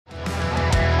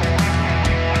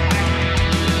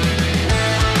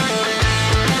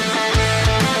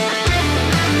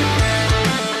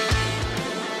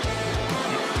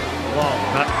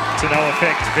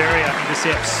effect. Veria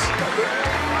intercepts.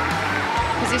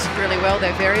 Positioned really well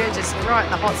though, Veria, just right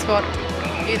in the hot spot.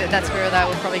 Knew that that's where they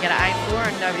were probably going to aim for,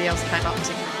 and nobody else came up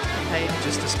to compete.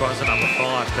 Just disposed of number 5,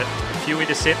 but a few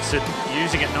intercepts and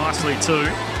using it nicely too.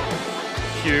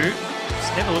 Hugh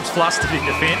never looks flustered in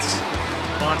defence.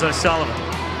 Finds O'Sullivan.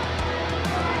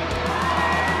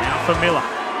 Now for Miller.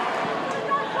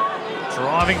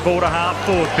 Driving ball to half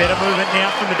forward. Better movement now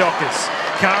from the Dockers.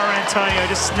 Cara Antonio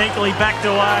just sneakily backed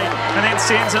away and then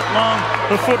sends it long.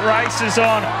 The foot races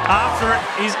on. After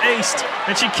it is East,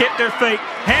 and she kept her feet.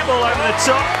 Handball over the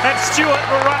top, and Stewart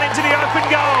will run into the open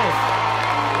goal.